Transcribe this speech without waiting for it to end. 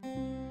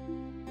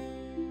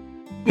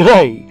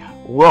G'day,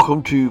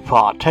 welcome to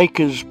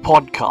Partakers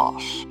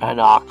Podcast and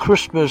our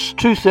Christmas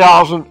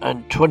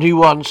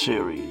 2021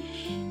 series.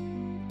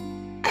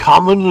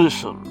 Come and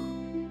listen.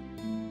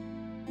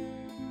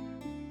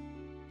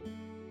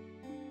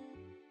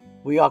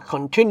 We are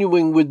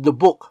continuing with the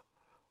book,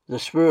 The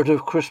Spirit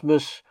of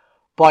Christmas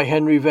by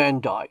Henry Van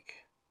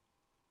Dyke.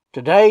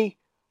 Today,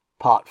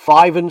 part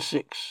 5 and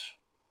 6.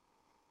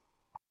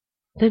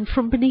 Then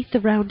from beneath the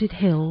rounded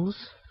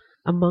hills,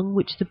 among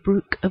which the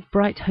brook of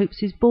bright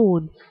hopes is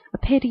born,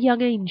 appeared a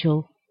young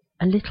angel,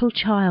 a little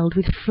child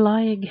with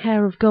flying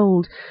hair of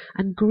gold,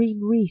 and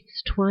green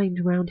wreaths twined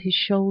round his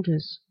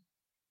shoulders,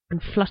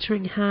 and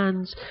fluttering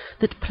hands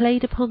that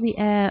played upon the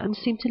air and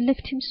seemed to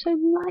lift him so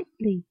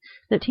lightly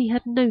that he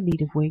had no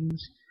need of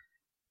wings.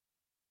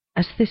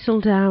 As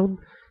thistledown,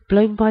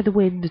 blown by the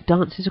wind,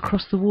 dances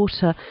across the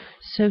water,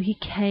 so he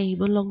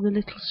came along the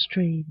little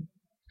stream,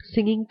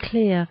 singing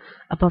clear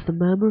above the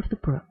murmur of the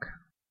brook.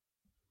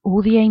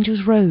 All the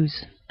angels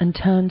rose and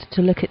turned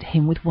to look at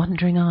him with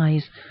wondering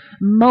eyes.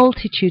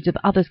 Multitudes of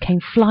others came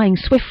flying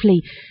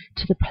swiftly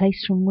to the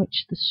place from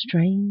which the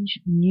strange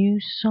new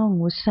song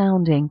was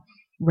sounding.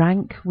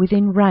 Rank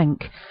within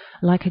rank,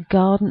 like a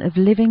garden of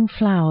living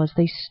flowers,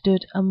 they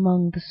stood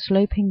among the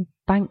sloping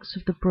banks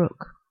of the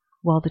brook,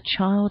 while the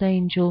child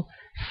angel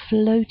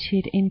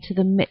floated into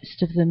the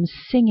midst of them,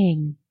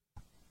 singing,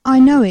 I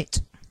know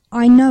it,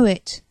 I know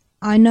it,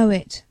 I know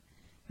it.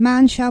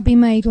 Man shall be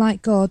made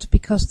like God,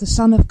 because the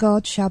Son of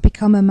God shall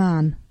become a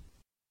man.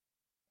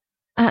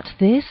 At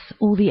this,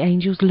 all the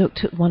angels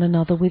looked at one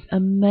another with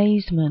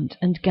amazement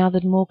and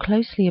gathered more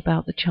closely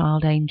about the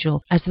child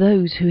angel, as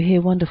those who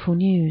hear wonderful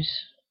news.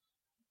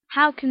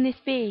 How can this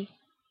be?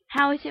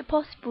 How is it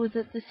possible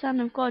that the Son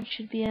of God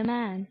should be a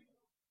man?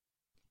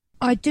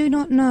 I do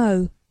not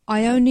know.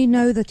 I only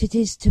know that it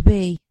is to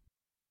be.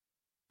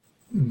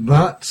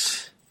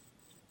 But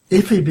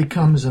if he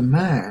becomes a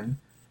man,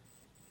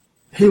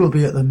 he will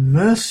be at the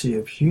mercy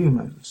of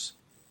humans.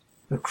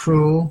 The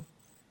cruel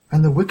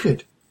and the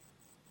wicked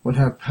will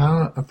have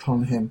power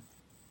upon him,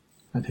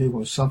 and he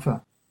will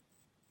suffer.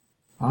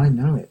 I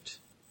know it.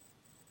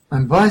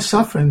 And by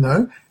suffering,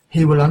 though,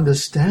 he will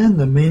understand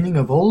the meaning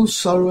of all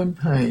sorrow and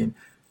pain,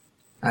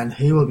 and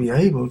he will be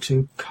able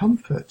to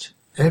comfort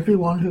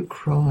everyone who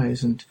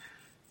cries, and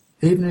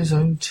even his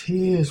own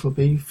tears will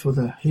be for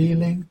the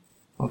healing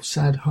of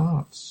sad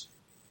hearts.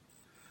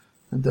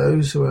 And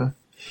those who are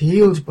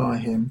healed by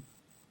him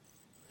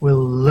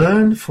will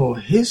learn for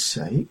his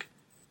sake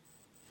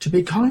to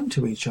be kind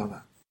to each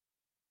other.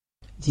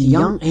 The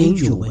young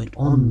angel went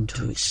on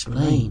to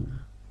explain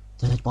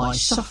that by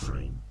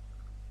suffering,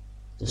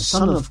 the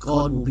Son of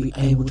God will be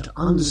able to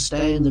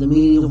understand the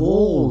meaning of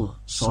all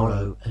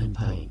sorrow and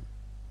pain.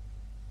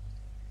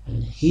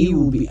 And he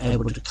will be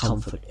able to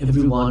comfort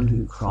everyone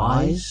who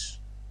cries,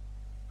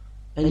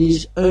 and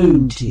his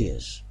own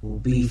tears will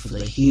be for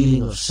the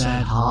healing of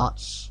sad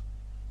hearts,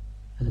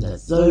 and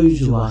that those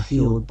who are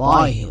healed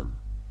by him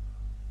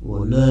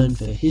will learn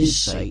for his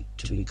sake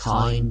to be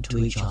kind to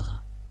each other.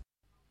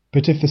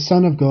 But if the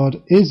Son of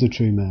God is a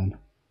true man,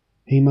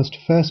 he must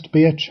first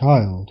be a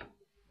child,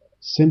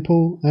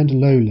 simple and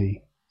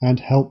lowly and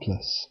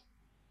helpless.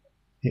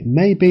 It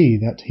may be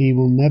that he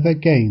will never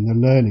gain the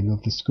learning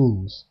of the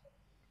schools.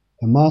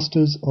 The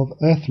masters of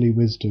earthly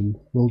wisdom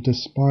will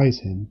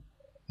despise him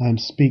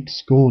and speak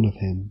scorn of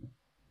him.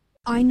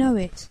 I know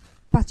it,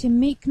 but in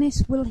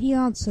meekness will he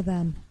answer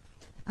them.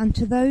 And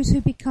to those who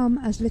become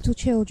as little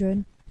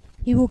children,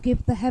 he will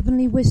give the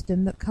heavenly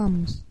wisdom that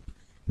comes,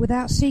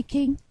 without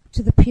seeking,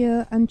 to the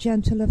pure and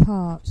gentle of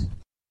heart.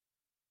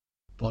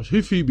 But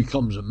if he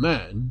becomes a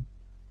man,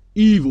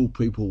 evil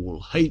people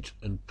will hate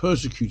and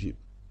persecute him.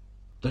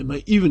 They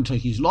may even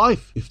take his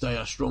life if they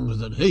are stronger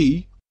than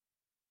he.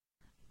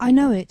 I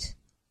know it.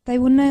 They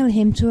will nail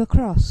him to a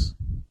cross.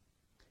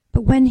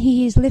 But when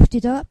he is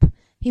lifted up,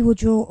 he will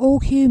draw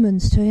all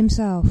humans to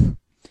himself,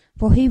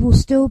 for he will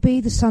still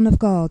be the Son of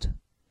God.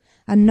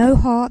 And no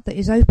heart that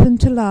is open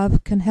to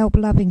love can help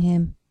loving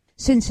him,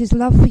 since his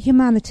love for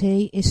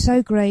humanity is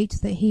so great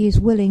that he is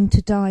willing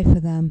to die for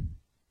them.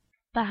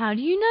 But how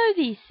do you know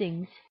these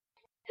things?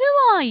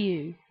 Who are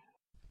you?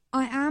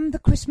 I am the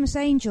Christmas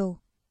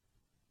angel.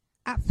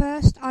 At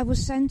first I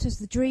was sent as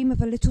the dream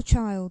of a little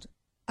child,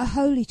 a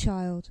holy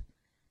child,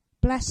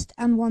 blessed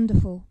and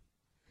wonderful,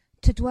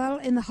 to dwell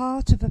in the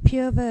heart of a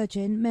pure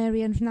virgin,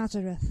 Mary of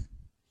Nazareth.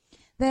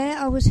 There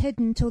I was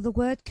hidden till the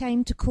word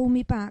came to call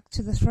me back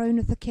to the throne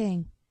of the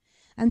King,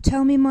 and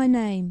tell me my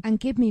name, and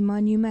give me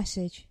my new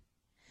message.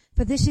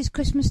 For this is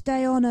Christmas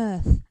Day on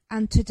earth,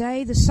 and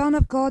today the Son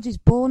of God is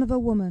born of a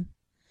woman.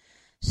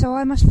 So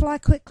I must fly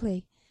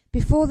quickly,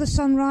 before the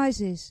sun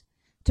rises,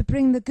 to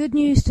bring the good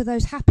news to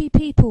those happy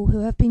people who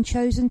have been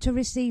chosen to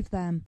receive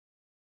them.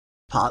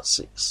 Part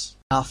 6.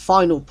 Our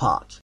final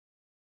part.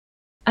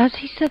 As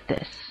he said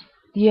this,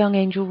 the young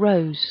angel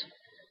rose,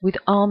 with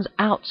arms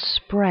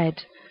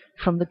outspread,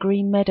 from the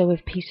green meadow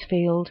of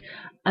Peacefield,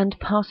 and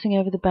passing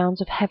over the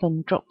bounds of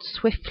heaven, dropped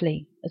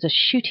swiftly as a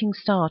shooting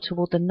star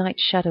toward the night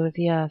shadow of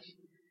the earth.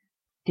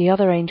 The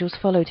other angels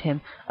followed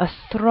him, a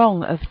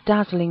throng of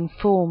dazzling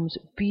forms,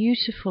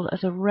 beautiful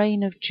as a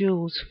rain of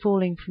jewels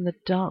falling from the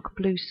dark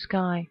blue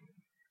sky.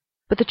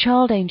 But the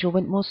child angel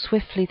went more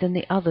swiftly than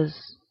the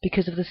others,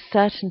 because of the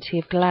certainty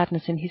of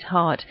gladness in his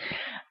heart,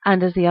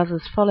 and as the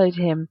others followed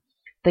him,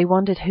 they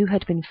wondered who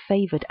had been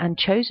favoured and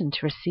chosen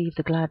to receive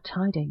the glad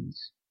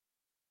tidings.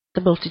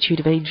 The multitude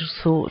of angels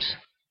thought,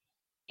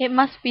 It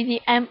must be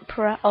the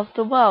emperor of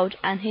the world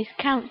and his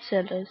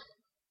councillors.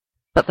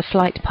 But the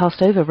flight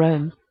passed over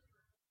Rome.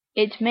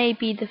 It may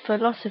be the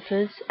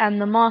philosophers and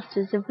the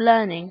masters of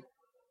learning.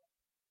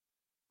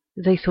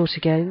 They thought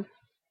again,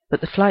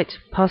 but the flight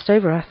passed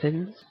over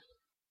Athens.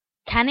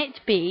 Can it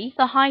be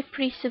the high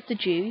priests of the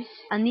Jews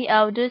and the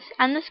elders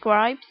and the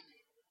scribes?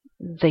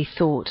 They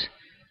thought,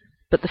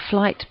 but the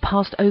flight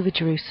passed over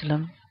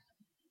Jerusalem.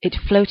 It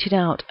floated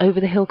out over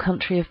the hill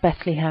country of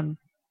Bethlehem.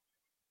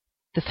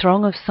 The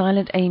throng of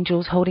silent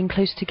angels holding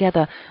close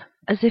together,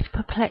 as if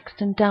perplexed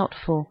and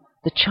doubtful,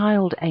 the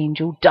child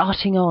angel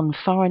darting on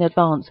far in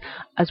advance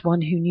as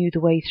one who knew the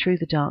way through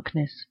the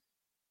darkness.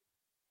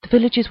 The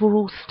villages were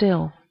all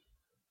still.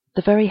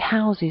 The very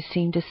houses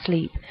seemed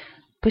asleep,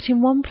 but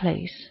in one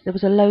place there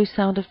was a low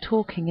sound of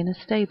talking in a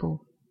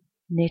stable,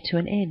 near to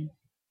an inn.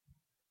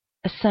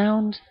 A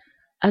sound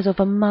as of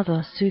a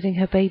mother soothing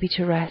her baby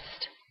to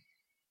rest.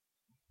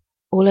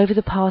 All over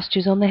the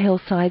pastures on the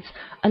hillsides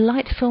a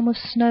light film of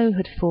snow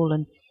had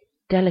fallen,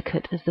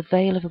 delicate as the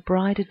veil of a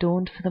bride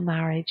adorned for the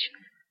marriage.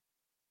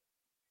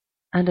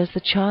 And as the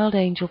child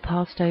angel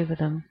passed over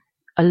them,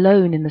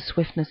 alone in the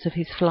swiftness of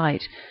his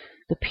flight,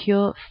 the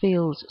pure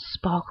fields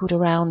sparkled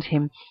around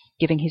him,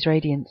 giving his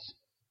radiance.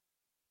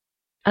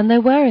 And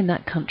there were in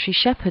that country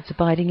shepherds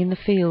abiding in the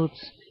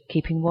fields,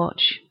 keeping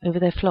watch over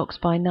their flocks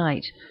by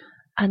night.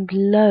 And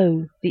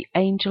lo, the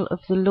angel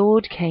of the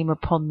Lord came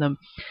upon them,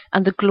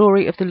 and the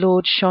glory of the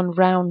Lord shone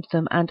round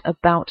them and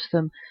about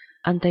them,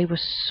 and they were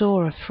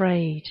sore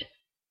afraid.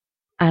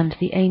 And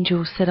the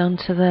angel said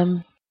unto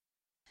them,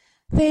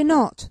 Fear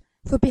not,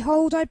 for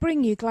behold, I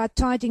bring you glad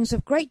tidings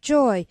of great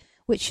joy,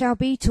 which shall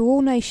be to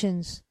all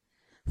nations.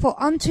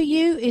 For unto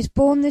you is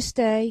born this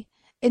day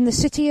in the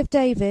city of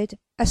David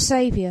a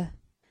Saviour,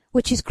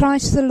 which is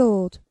Christ the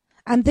Lord.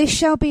 And this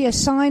shall be a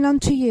sign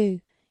unto you.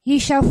 Ye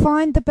shall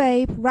find the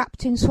babe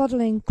wrapped in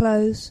swaddling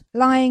clothes,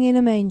 lying in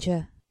a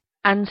manger.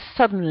 And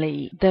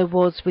suddenly there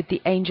was with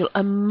the angel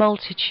a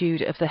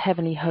multitude of the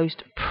heavenly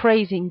host,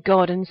 praising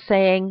God and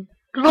saying,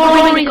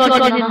 Glory to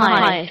God in the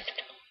highest,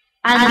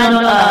 and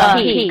on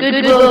earth peace,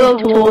 goodwill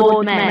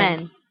toward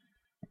men.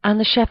 And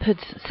the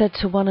shepherds said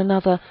to one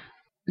another,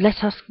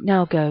 Let us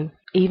now go,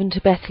 even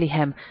to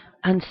Bethlehem,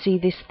 and see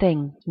this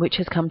thing which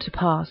has come to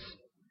pass.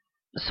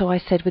 So I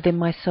said within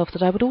myself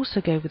that I would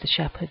also go with the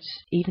shepherds,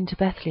 even to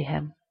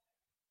Bethlehem.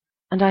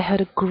 And I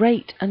heard a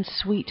great and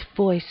sweet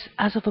voice,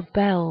 as of a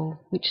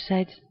bell, which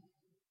said,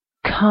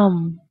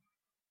 Come.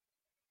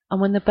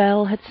 And when the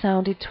bell had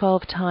sounded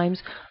 12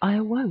 times, I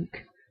awoke.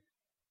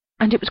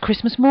 And it was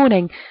Christmas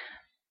morning,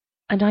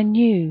 and I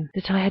knew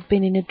that I had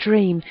been in a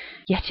dream,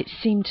 yet it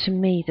seemed to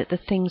me that the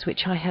things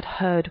which I had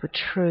heard were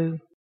true.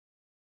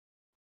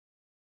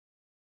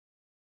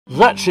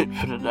 That's it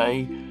for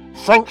today.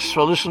 Thanks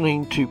for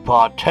listening to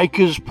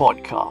Partakers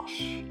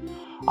Podcast.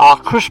 Our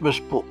Christmas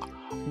book,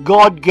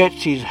 God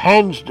Gets His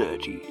Hands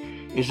Dirty,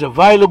 is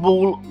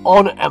available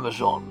on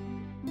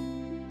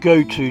Amazon.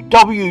 Go to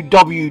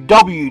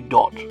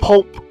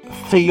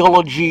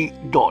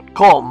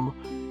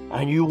www.pulptheology.com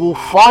and you will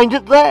find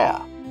it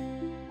there.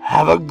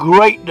 Have a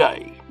great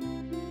day.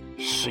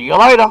 See you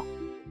later.